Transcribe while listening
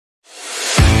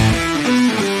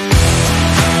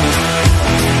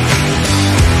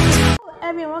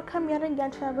welcome yet again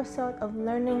to an episode of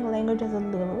Learning Languages with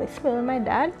Lulu. It's me and my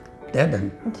dad.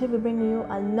 And today we're bringing you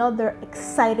another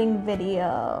exciting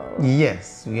video.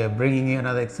 yes, we are bringing you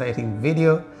another exciting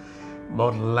video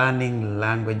about learning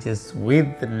languages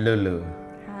with Lulu.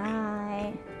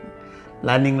 Hi.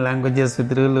 Learning languages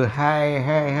with Lulu. Hi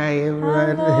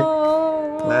everyone.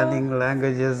 Hello. Learning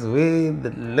languages with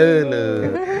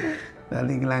Lulu.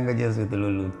 Learning languages with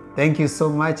Lulu. Thank you so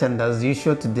much, and as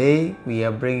usual today we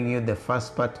are bringing you the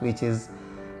first part, which is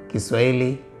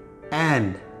Kiswahili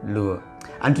and Luo.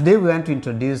 And today we want to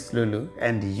introduce Lulu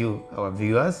and you, our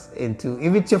viewers, into,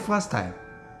 if it's your first time,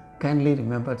 kindly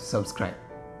remember to subscribe.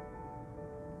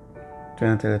 Do you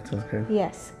want to tell it to subscribe?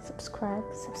 Yes, subscribe.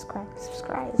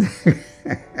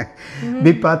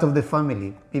 Be part of the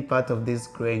family. Be part of this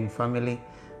growing family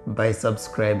by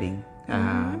subscribing.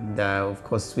 And of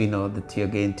course, we know that you're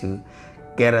going to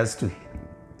get us to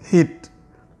hit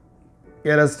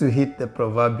the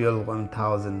proverbial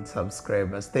 1,000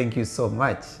 subscribers. Thank you so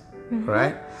much.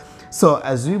 Right? So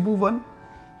as we move on,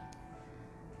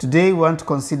 today we want to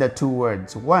consider two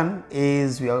words. One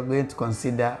is we are going to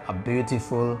consider a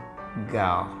beautiful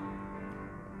girl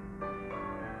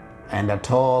and a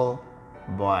tall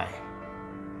boy.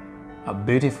 A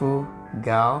beautiful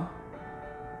girl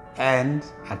and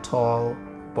a tall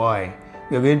boy.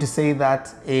 We are going to say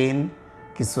that in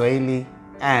Kiswahili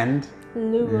and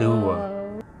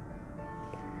Luo.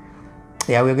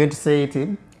 Yeah, we're going to say it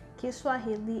in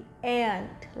Kiswahili and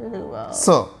Luo.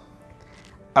 So,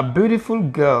 a beautiful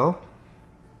girl.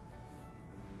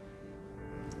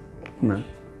 No.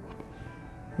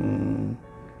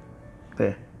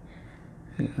 There.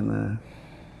 I'm gonna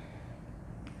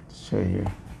show you.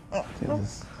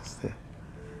 Just there.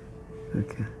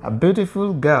 Okay. A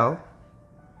beautiful girl.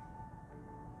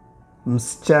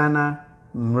 Msichana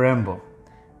mrembo.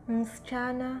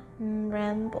 Msichana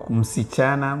mrembo.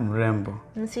 Msichana mrembo.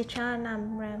 Msichana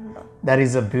mrembo. That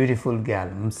is a beautiful girl.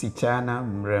 Msichana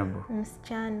mrembo.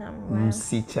 Msichana mrembo.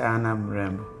 Msichana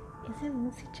mrembo. Is it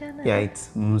msichana? Yeah,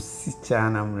 it's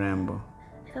msichana mrembo.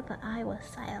 I thought the I was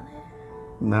silent.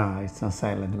 No, it's not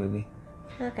silent, baby.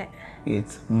 Okay.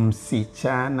 It's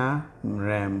msichana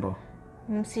mrembo.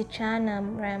 Msichana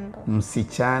mrembo.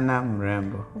 Msichana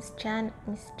mrembo. Msichana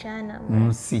mrembo.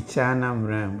 Msichana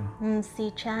mrembo.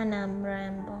 Msichana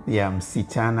mrembo. Yeah,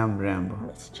 msichana mrembo.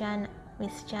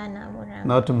 Msichana mrembo.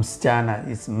 Not msichana,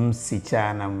 it's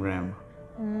msichana mrembo.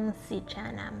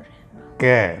 Msichana mrembo.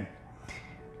 Good.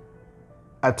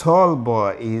 A tall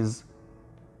boy is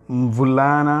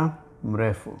mvulana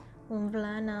mrefu.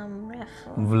 Mvulana mrefu.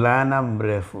 Mvulana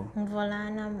mrefu.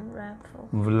 Mvulana mrefu.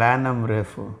 Mvulana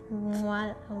mrefu.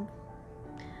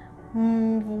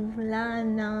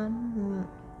 Mvulana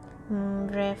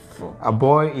mrefu. A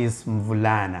boy is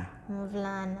mvulana.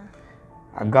 Mvulana.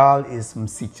 A girl is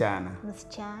msichana.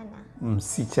 Msichana.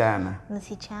 Msichana.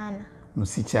 Msichana.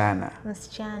 Msichana.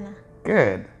 Msichana.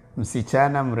 Good.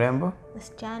 Msichana mrembo.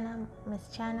 Msichana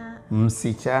mrembo.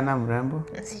 Msichana mrembo.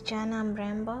 Msichana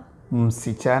mrembo.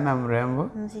 Msichana mrembo.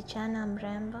 Msichana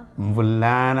mrembo.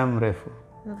 Mvulana mrefu.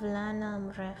 Mvulana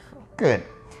mrefu. Good.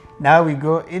 Now we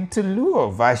go into Luo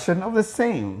version of the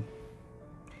same.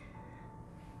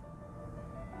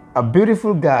 A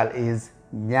beautiful girl is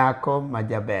Nyako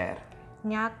Majaber.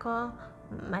 Nyako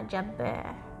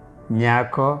Majaber.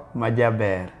 Nyako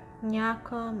Majaber.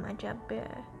 Nyako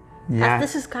Majaber. Nya-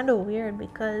 This is kind of weird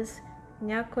because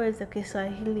Nyako is a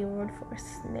Kiswahili word for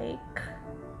snake.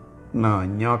 No,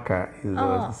 nyoka is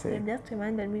what you say. It just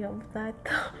reminded me of that.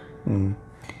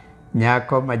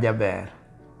 Nyako Majaber.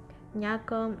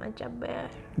 Nyako Majaber.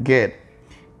 Good.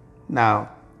 Now,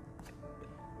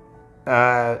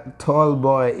 tall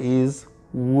boy is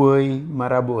Woi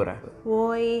Marabora.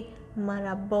 Woi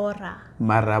Marabora.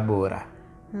 Marabora.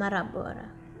 Marabora.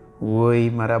 Woi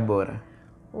Marabora.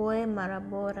 Woi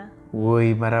Marabora.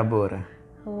 Woi Marabora.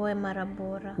 Woi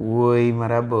Marabora. Woi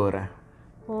Marabora.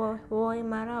 Woi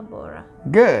Marabora.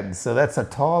 Good. So that's a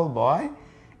tall boy.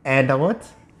 And a what?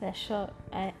 That's short.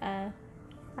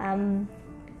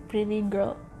 Pretty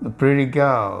girl. A pretty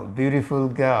girl. Beautiful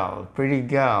girl. Pretty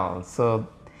girl. So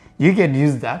you can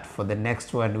use that for the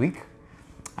next 1 week.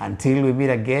 Until we meet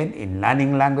again in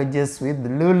Learning Languages with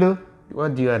Lulu.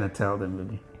 What do you want to tell them,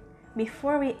 baby?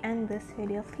 Before we end this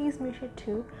video, please make sure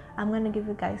to, I'm going to give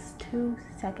you guys 2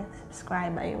 seconds to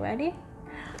subscribe. Are you ready?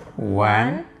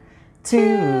 1,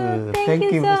 2.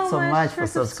 Thank you so much for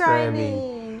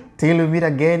subscribing. Till we meet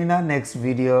again in our next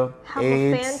video. Have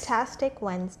a fantastic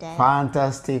Wednesday.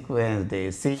 Fantastic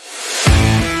Wednesday. See